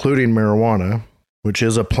including marijuana, which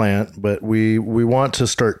is a plant, but we want to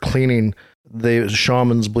start cleaning. The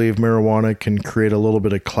shamans believe marijuana can create a little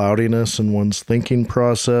bit of cloudiness in one's thinking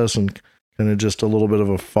process and kind of just a little bit of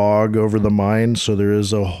a fog over the mind. So there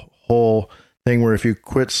is a whole thing where if you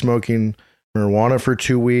quit smoking marijuana for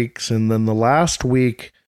 2 weeks, and then the last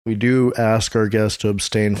week, we do ask our guests to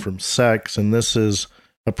abstain from sex. And this is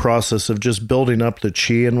a process of just building up the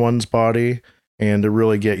chi in one's body and to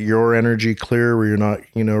really get your energy clear, where you're not,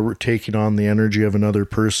 taking on the energy of another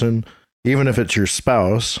person, even if it's your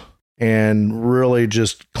spouse, and really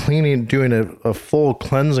just doing a full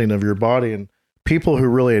cleansing of your body. And people who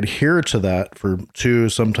really adhere to that for 2,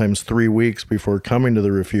 sometimes 3 weeks before coming to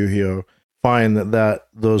the Refugio find that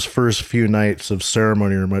those first few nights of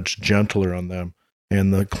ceremony are much gentler on them,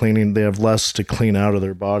 and the cleaning, they have less to clean out of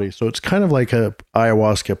their body. So it's kind of like a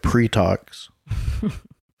ayahuasca pre-tox.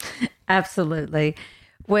 Absolutely.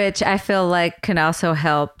 Which I feel like can also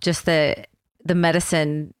help just the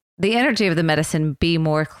medicine, the energy of the medicine be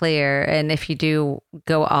more clear. And if you do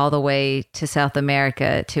go all the way to South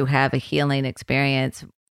America to have a healing experience,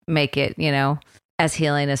 make it, as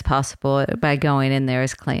healing as possible by going in there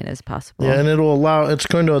as clean as possible. Yeah, and it's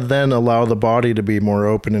going to then allow the body to be more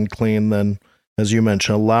open and clean than, as you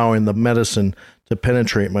mentioned, allowing the medicine to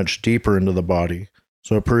penetrate much deeper into the body.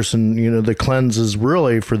 So a person, the cleanse is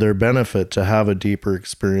really for their benefit to have a deeper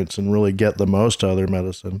experience and really get the most out of their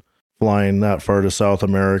medicine. Flying that far to South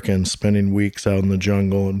America and spending weeks out in the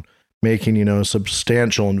jungle and making, a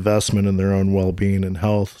substantial investment in their own well-being and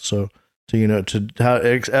health. So,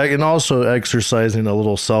 and also exercising a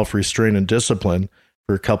little self-restraint and discipline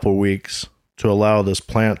for a couple weeks to allow this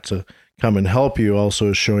plant to come and help you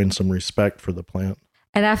also is showing some respect for the plant.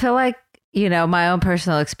 And I feel like, my own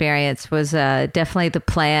personal experience was definitely the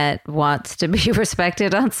plant wants to be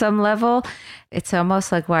respected on some level. It's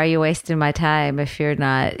almost like, why are you wasting my time if you're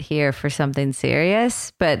not here for something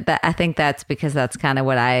serious? But I think that's because that's kind of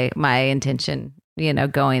what my intention,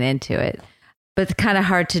 going into it. But it's kind of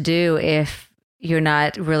hard to do if you're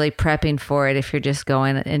not really prepping for it. If you're just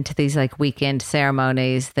going into these like weekend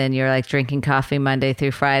ceremonies, then you're like drinking coffee Monday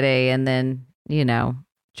through Friday and then,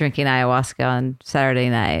 drinking ayahuasca on Saturday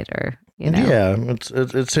night or, Yeah,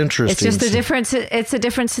 it's interesting. It's just it's a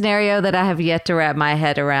different scenario that I have yet to wrap my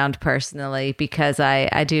head around personally, because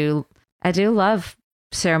I do love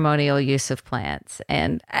ceremonial use of plants,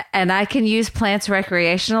 and I can use plants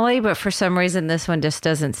recreationally, but for some reason this one just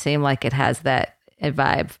doesn't seem like it has that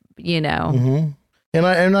vibe, Mm-hmm. And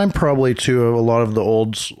I'm probably too a lot of the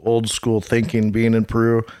old school thinking, being in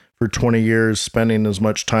Peru for 20 years, spending as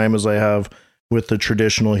much time as I have with the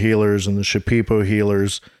traditional healers and the Shipibo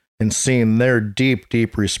healers, and seeing their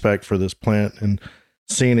deep respect for this plant and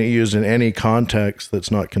seeing it used in any context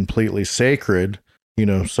that's not completely sacred,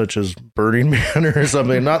 such as Burning Man or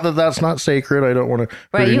something. Not that that's not sacred. I don't want to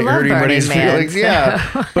hurt anybody's feelings. So.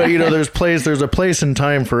 Yeah. But, there's a place and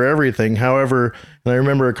time for everything. However, and I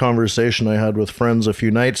remember a conversation I had with friends a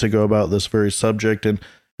few nights ago about this very subject. And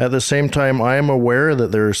at the same time, I am aware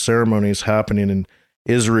that there are ceremonies happening in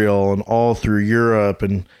Israel and all through Europe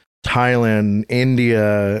and Thailand,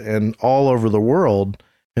 India, and all over the world,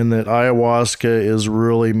 and that ayahuasca is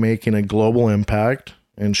really making a global impact.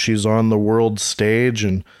 And she's on the world stage,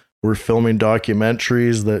 and we're filming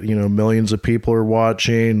documentaries that, millions of people are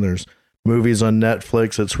watching. There's movies on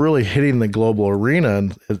Netflix. It's really hitting the global arena,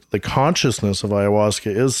 and the consciousness of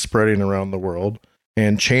ayahuasca is spreading around the world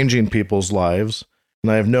and changing people's lives.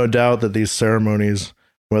 And I have no doubt that these ceremonies,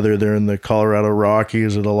 whether they're in the Colorado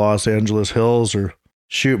Rockies or the Los Angeles Hills, or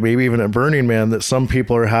maybe even at Burning Man, that some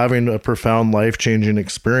people are having a profound life-changing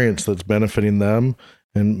experience that's benefiting them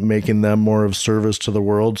and making them more of service to the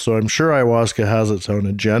world. So I'm sure ayahuasca has its own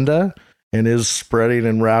agenda and is spreading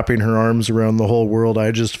and wrapping her arms around the whole world.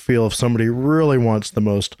 I just feel if somebody really wants the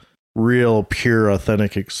most real, pure,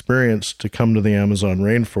 authentic experience, to come to the Amazon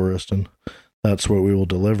rainforest, and that's what we will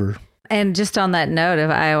deliver. And just on that note of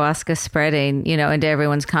ayahuasca spreading, into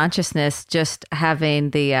everyone's consciousness, just having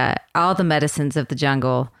the all the medicines of the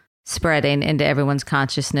jungle spreading into everyone's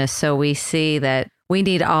consciousness. So we see that we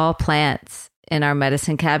need all plants in our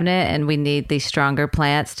medicine cabinet, and we need these stronger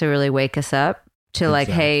plants to really wake us up to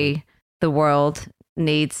exactly. Hey, the world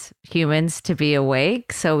needs humans to be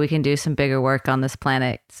awake so we can do some bigger work on this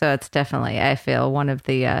planet. So it's definitely, I feel, one of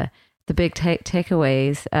the big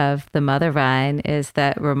takeaways of the Mother Vine is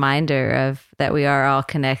that reminder of that we are all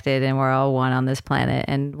connected and we're all one on this planet,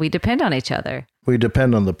 and we depend on each other. We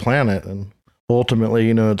depend on the planet, and ultimately,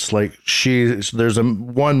 it's like there's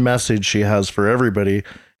one message she has for everybody.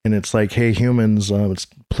 And it's like, hey, humans,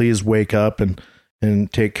 please wake up and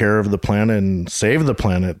take care of the planet and save the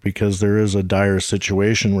planet, because there is a dire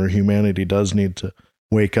situation where humanity does need to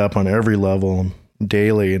wake up on every level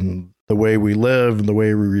daily. And the way we live, the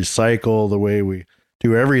way we recycle, the way we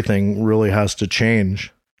do everything really has to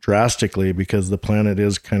change drastically, because the planet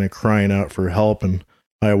is kind of crying out for help. And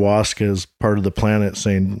ayahuasca is part of the planet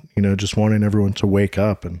saying, just wanting everyone to wake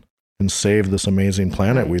up and save this amazing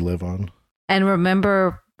planet we live on. And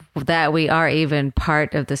remember that we are even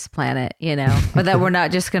part of this planet, or that we're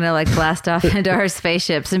not just going to blast off into our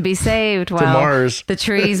spaceships and be saved while the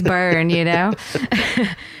trees burn,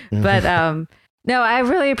 But no, I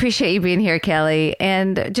really appreciate you being here, Kelly.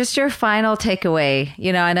 And just your final takeaway,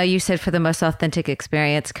 I know you said for the most authentic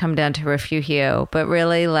experience, come down to Refugio, but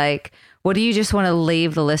really what do you just want to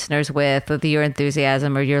leave the listeners with your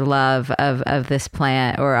enthusiasm or your love of this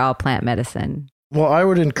plant or all plant medicine? Well, I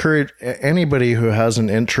would encourage anybody who has an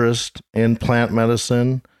interest in plant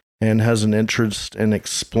medicine and has an interest in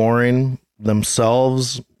exploring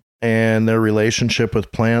themselves and their relationship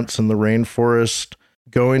with plants in the rainforest,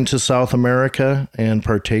 going to South America and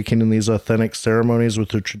partaking in these authentic ceremonies with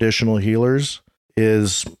the traditional healers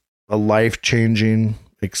is a life-changing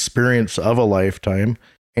experience of a lifetime.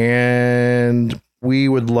 And we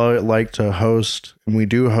would like to host, and we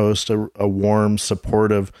do host, a warm,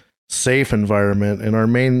 supportive, safe environment. And our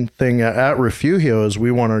main thing at Refugio is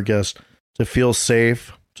we want our guests to feel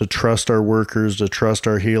safe, to trust our workers, to trust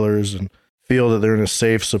our healers, and feel that they're in a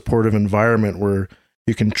safe, supportive environment where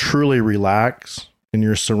you can truly relax in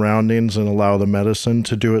your surroundings and allow the medicine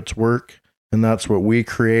to do its work. And that's what we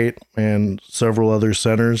create, and several other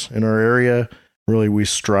centers in our area. Really, we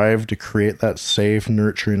strive to create that safe,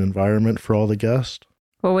 nurturing environment for all the guests.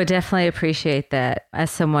 Well, we definitely appreciate that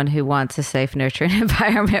as someone who wants a safe, nurturing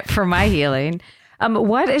environment for my healing.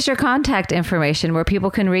 What is your contact information where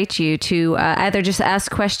people can reach you to either just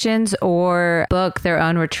ask questions or book their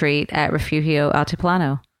own retreat at Refugio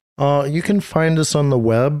Altiplano? You can find us on the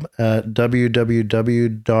web at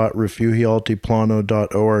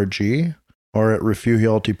www.refugioaltiplano.org or at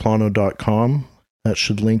refugioaltiplano.com. That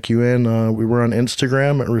should link you in. We were on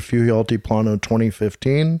Instagram at Refugio Altiplano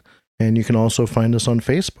 2015, and you can also find us on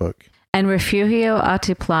Facebook. And Refugio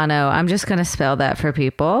Altiplano, I'm just going to spell that for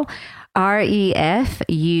people.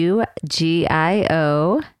 REFUGIO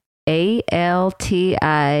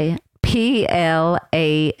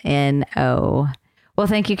ALTIPLANO. Well,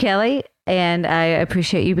 thank you, Kelly. And I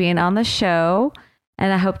appreciate you being on the show.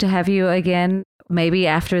 And I hope to have you again, maybe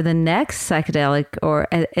after the next psychedelic or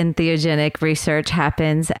entheogenic research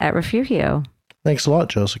happens at Refugio. Thanks a lot,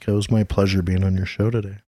 Jessica. It was my pleasure being on your show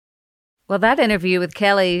today. Well, that interview with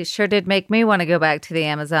Kelly sure did make me want to go back to the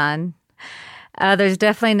Amazon. There's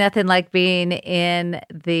definitely nothing like being in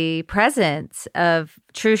the presence of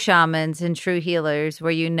true shamans and true healers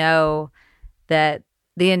where you know that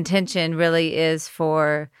the intention really is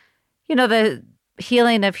for, the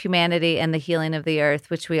healing of humanity and the healing of the earth,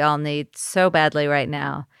 which we all need so badly right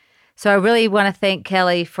now. So I really want to thank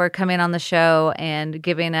Kelly for coming on the show and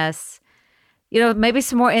giving us, maybe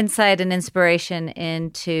some more insight and inspiration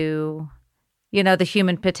into, the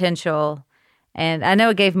human potential. And I know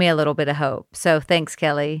it gave me a little bit of hope. So thanks,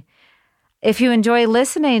 Kelly. If you enjoy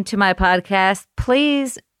listening to my podcast,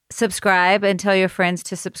 please subscribe and tell your friends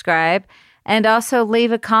to subscribe. And also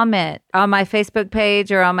leave a comment on my Facebook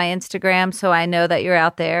page or on my Instagram so I know that you're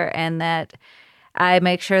out there and that I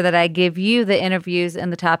make sure that I give you the interviews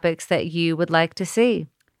and the topics that you would like to see.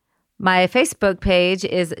 My Facebook page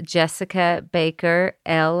is Jessica Baker,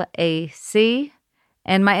 LAC,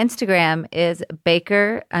 and my Instagram is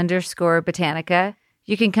Baker_Botanica.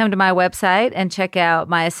 You can come to my website and check out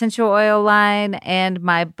my essential oil line and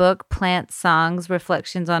my book, Plant Songs,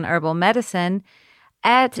 Reflections on Herbal Medicine,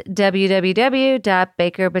 at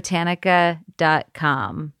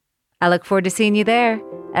www.bakerbotanica.com. I look forward to seeing you there.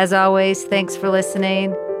 As always, thanks for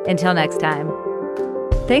listening. Until next time.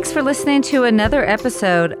 Thanks for listening to another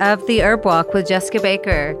episode of The Herb Walk with Jessica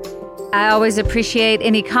Baker. I always appreciate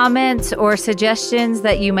any comments or suggestions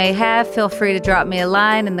that you may have. Feel free to drop me a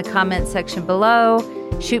line in the comment section below.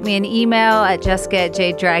 Shoot me an email at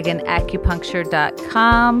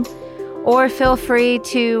jessica@jdragonacupuncture.com. Or feel free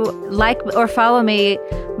to like or follow me.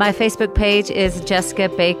 My Facebook page is Jessica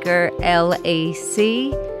Baker,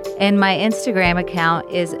 LAC. And my Instagram account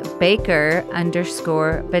is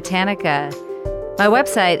Baker_Botanica. My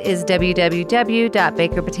website is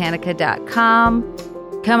www.bakerbotanica.com.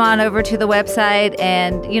 Come on over to the website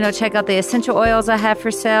and, check out the essential oils I have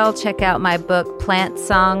for sale. Check out my book, Plant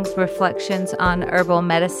Songs, Reflections on Herbal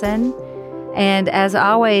Medicine. And as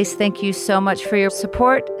always, thank you so much for your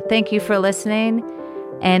support. Thank you for listening.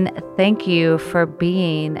 And thank you for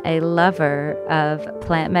being a lover of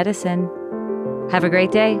plant medicine. Have a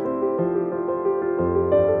great day.